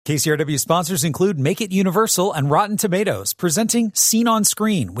KCRW sponsors include Make It Universal and Rotten Tomatoes, presenting Scene on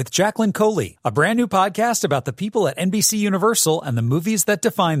Screen with Jacqueline Coley, a brand new podcast about the people at NBC Universal and the movies that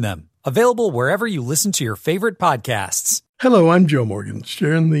define them. Available wherever you listen to your favorite podcasts. Hello, I'm Joe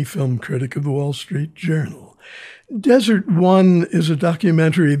Morgenstern, the film critic of the Wall Street Journal. Desert One is a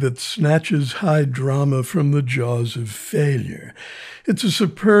documentary that snatches high drama from the jaws of failure. It's a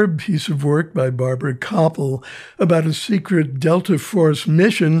superb piece of work by Barbara Kopple about a secret Delta Force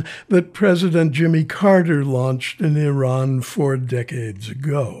mission that President Jimmy Carter launched in Iran 4 decades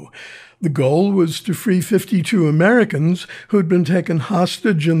ago. The goal was to free 52 Americans who had been taken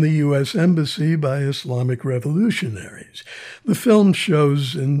hostage in the U.S. Embassy by Islamic revolutionaries. The film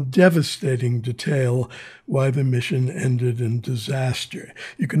shows in devastating detail why the mission ended in disaster.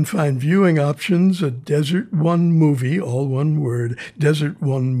 You can find viewing options at Desert One Movie, all one word,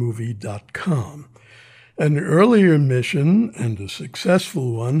 desertonemovie.com. An earlier mission, and a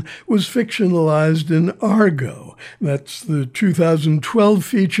successful one, was fictionalized in Argo. That's the 2012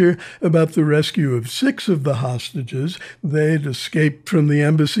 feature about the rescue of 6 of the hostages. They'd escaped from the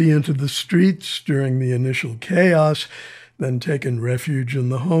embassy into the streets during the initial chaos, then taken refuge in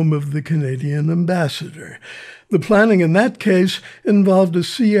the home of the Canadian ambassador. The planning in that case involved a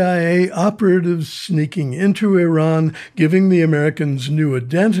CIA operative sneaking into Iran, giving the Americans new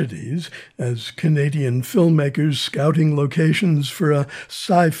identities as Canadian filmmakers scouting locations for a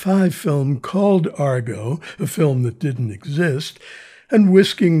sci-fi film called Argo, a film that didn't exist, and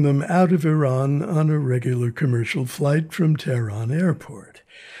whisking them out of Iran on a regular commercial flight from Tehran airport.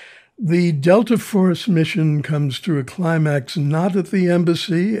 The Delta Force mission comes to a climax not at the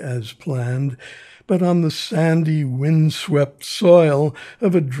embassy, as planned, but on the sandy, windswept soil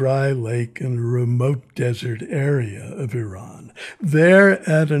of a dry lake in a remote desert area of Iran. There,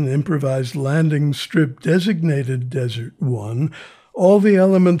 at an improvised landing strip designated Desert One, all the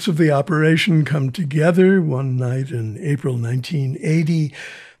elements of the operation come together one night in April 1980,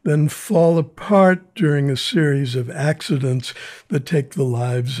 then fall apart during a series of accidents that take the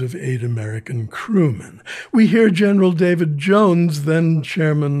lives of 8 American crewmen. We hear General David Jones, then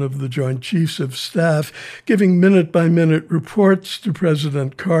chairman of the Joint Chiefs of Staff, giving minute-by-minute reports to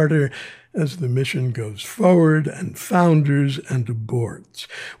President Carter as the mission goes forward and founders and aborts.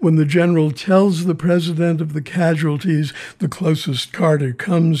 When the general tells the president of the casualties, the closest Carter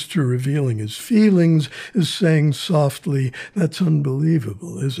comes to revealing his feelings is saying softly, "That's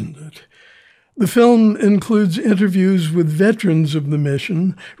unbelievable, isn't it?" The film includes interviews with veterans of the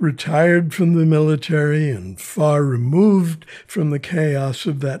mission, retired from the military and far removed from the chaos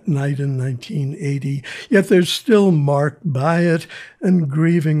of that night in 1980, yet they're still marked by it and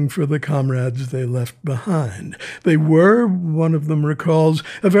grieving for the comrades they left behind. They were, one of them recalls,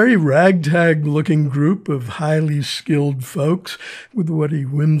 a very ragtag-looking group of highly skilled folks with what he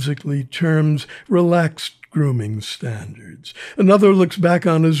whimsically terms relaxed grooming standards. Another looks back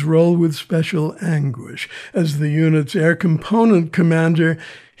on his role with special anguish. As the unit's air component commander,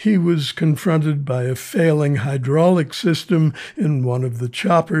 he was confronted by a failing hydraulic system in one of the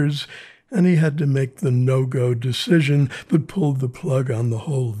choppers, and he had to make the no-go decision that pulled the plug on the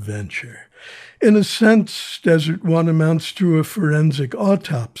whole venture. In a sense, Desert One amounts to a forensic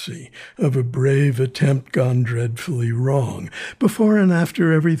autopsy of a brave attempt gone dreadfully wrong. Before and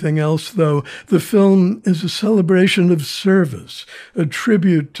after everything else, though, the film is a celebration of service, a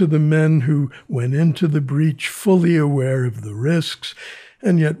tribute to the men who went into the breach fully aware of the risks,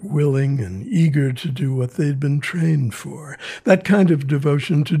 and yet willing and eager to do what they'd been trained for. That kind of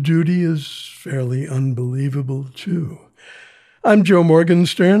devotion to duty is fairly unbelievable, too. I'm Joe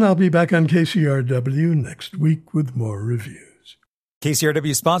Morgenstern. I'll be back on KCRW next week with more reviews.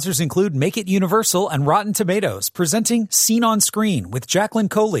 KCRW sponsors include Make It Universal and Rotten Tomatoes, presenting Scene on Screen with Jacqueline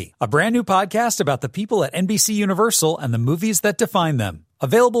Coley, a brand new podcast about the people at NBC Universal and the movies that define them.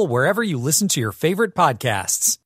 Available wherever you listen to your favorite podcasts.